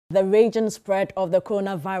The raging spread of the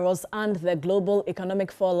coronavirus and the global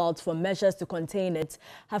economic fallout for measures to contain it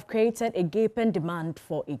have created a gaping demand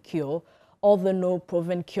for a cure. Although no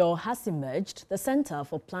proven cure has emerged, the Center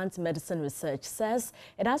for Plant Medicine Research says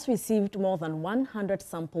it has received more than 100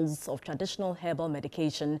 samples of traditional herbal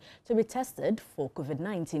medication to be tested for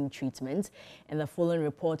COVID-19 treatment. In the following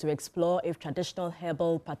report, we explore if traditional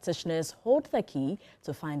herbal practitioners hold the key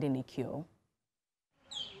to finding a cure.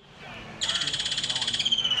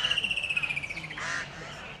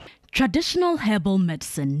 Traditional herbal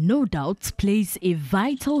medicine no doubt plays a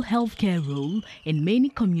vital healthcare role in many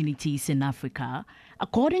communities in Africa.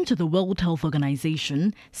 According to the World Health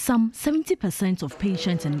Organization, some 70% of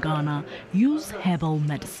patients in Ghana use herbal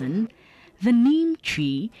medicine. The neem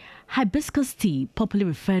tree, hibiscus tea, popularly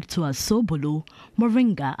referred to as sobolo,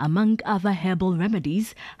 moringa, among other herbal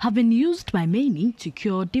remedies, have been used by many to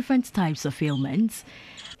cure different types of ailments.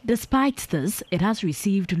 Despite this, it has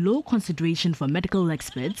received low consideration from medical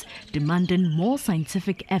experts, demanding more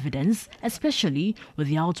scientific evidence, especially with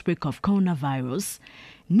the outbreak of coronavirus.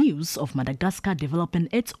 News of Madagascar developing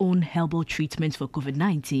its own herbal treatment for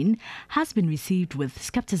COVID-19 has been received with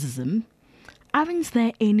skepticism. Aren't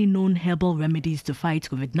there any known herbal remedies to fight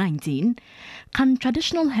COVID-19? Can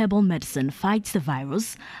traditional herbal medicine fight the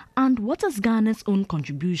virus? And what is Ghana's own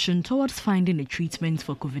contribution towards finding a treatment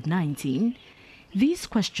for COVID-19? These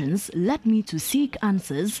questions led me to seek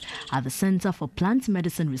answers at the Center for Plant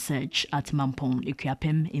Medicine Research at Mampong,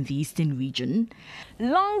 Ikuapem in the Eastern region.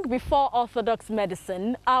 Long before orthodox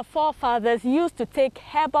medicine, our forefathers used to take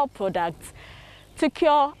herbal products to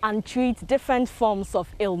cure and treat different forms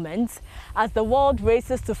of ailments. As the world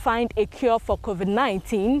races to find a cure for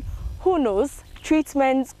COVID-19, who knows,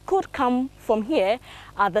 treatments could come from here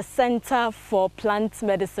at the Center for Plant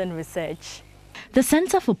Medicine Research. The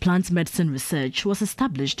Center for Plant Medicine Research was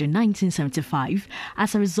established in 1975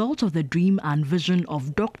 as a result of the dream and vision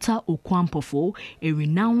of Dr. Okwampofo, a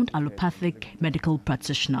renowned allopathic medical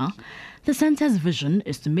practitioner. The center's vision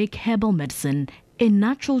is to make herbal medicine a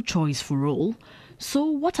natural choice for all. So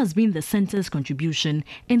what has been the center's contribution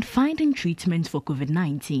in finding treatment for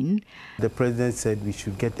COVID-19? The president said we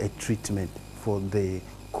should get a treatment for the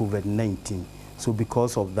COVID-19. So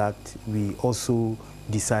because of that, we also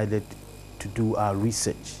decided to do our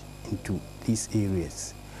research into these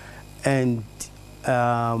areas. And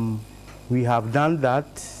we have done that.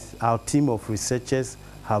 Our team of researchers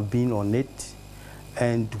have been on it.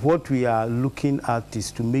 And what we are looking at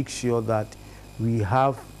is to make sure that we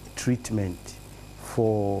have treatment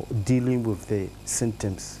for dealing with the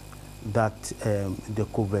symptoms that the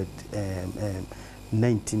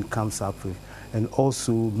COVID-19 comes up with. And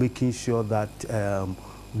also making sure that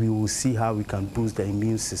we will see how we can boost the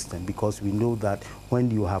immune system, because we know that when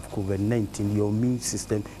you have COVID-19, your immune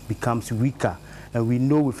system becomes weaker. And we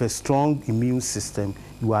know with a strong immune system,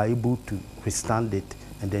 you are able to withstand it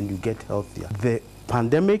and then you get healthier. The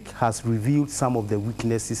pandemic has revealed some of the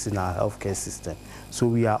weaknesses in our healthcare system. So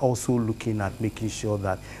we are also looking at making sure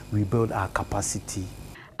that we build our capacity.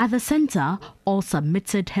 At the center, all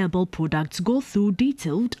submitted herbal products go through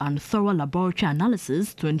detailed and thorough laboratory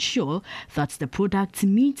analysis to ensure that the products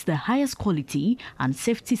meet the highest quality and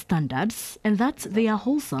safety standards and that they are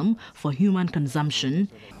wholesome for human consumption.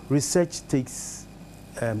 Research takes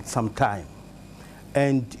some time,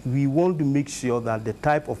 and we want to make sure that the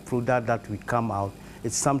type of product that we come out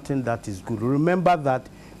is something that is good. Remember that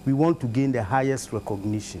we want to gain the highest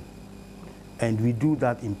recognition. And we do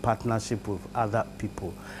that in partnership with other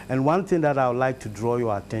people. And one thing that I would like to draw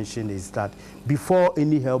your attention is that before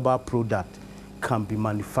any herbal product can be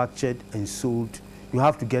manufactured and sold, you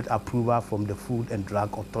have to get approval from the Food and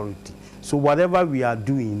Drug Authority. So whatever we are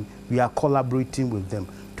doing, we are collaborating with them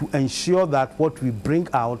to ensure that what we bring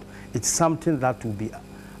out is something that will be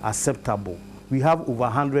acceptable. We have over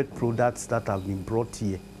 100 products that have been brought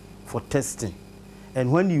here for testing.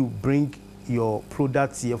 And when you bring your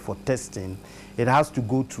products here for testing, it has to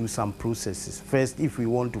go through some processes. First, if we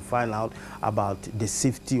want to find out about the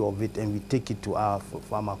safety of it and we take it to our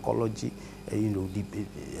pharmacology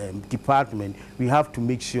department, we have to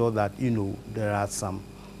make sure that there are some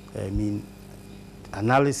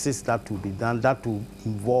analysis that will be done that will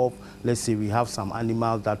involve, let's say we have some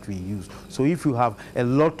animals that we use. So if you have a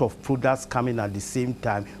lot of products coming at the same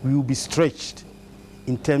time, we will be stretched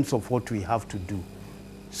in terms of what we have to do.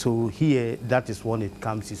 So here, that is when it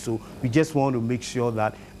comes in. So we just want to make sure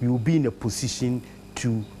that we will be in a position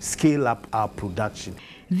to scale up our production.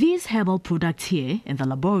 These herbal products here in the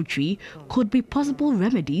laboratory could be possible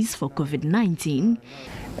remedies for COVID-19.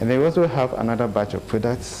 And they also have another batch of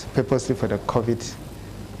products purposely for the COVID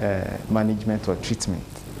management or treatment.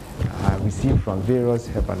 received from various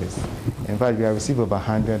herbalists. In fact, we have received over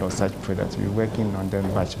 100 of such products. We're working on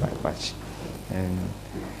them batch by batch. And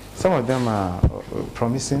some of them are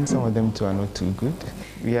promising, some of them too are not too good.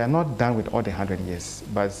 We are not done with all the 100 years,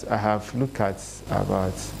 but I have looked at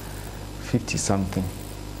about 50 something,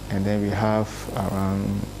 and then we have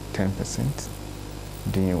around 10%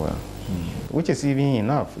 doing well, which is even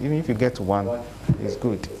enough. Even if you get one, it's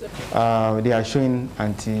good. They are showing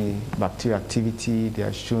antibacterial activity, they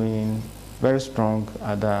are showing very strong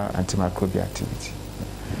other antimicrobial activity.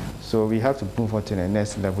 So we have to move on to the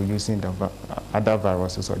next level using the other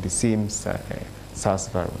viruses or the same SARS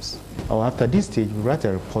virus. Or after this stage, we write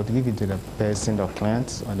a report, give it to the person or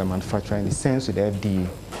client or the manufacturer, and it sends to the FDA.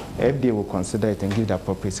 The FDA will consider it and give the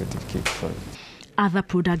appropriate certificate for it. Other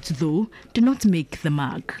products, though, do not make the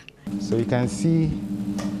mark. So you can see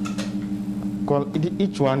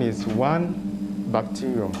each one is one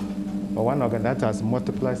bacterium or one organ that has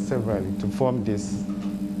multiplied severally to form this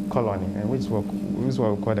colony, and which is what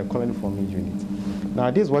we call the colony forming unit.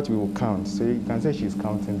 Now this is what we will count. So you can say she's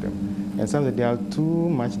counting them. And sometimes they are too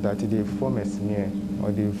much that they form a smear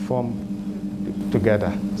or they form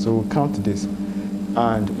together. So we'll count this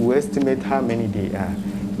and we'll estimate how many they are.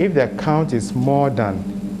 If the count is more than,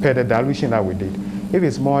 per the dilution that we did, if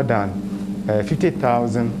it's more than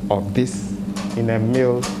 50,000 of this in a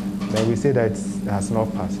mil, then we say that it has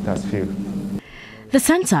not passed, it has failed. The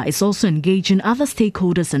centre is also engaging other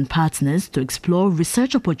stakeholders and partners to explore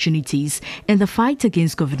research opportunities in the fight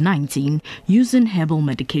against COVID-19 using herbal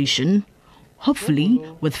medication. Hopefully,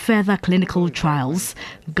 with further clinical trials,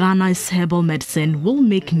 Ghana's herbal medicine will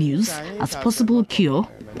make news as possible cure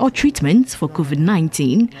or treatment for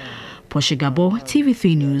COVID-19. Poshigabo,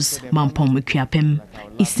 TV3 News, Mampong Mukwiapem,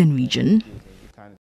 Eastern Region.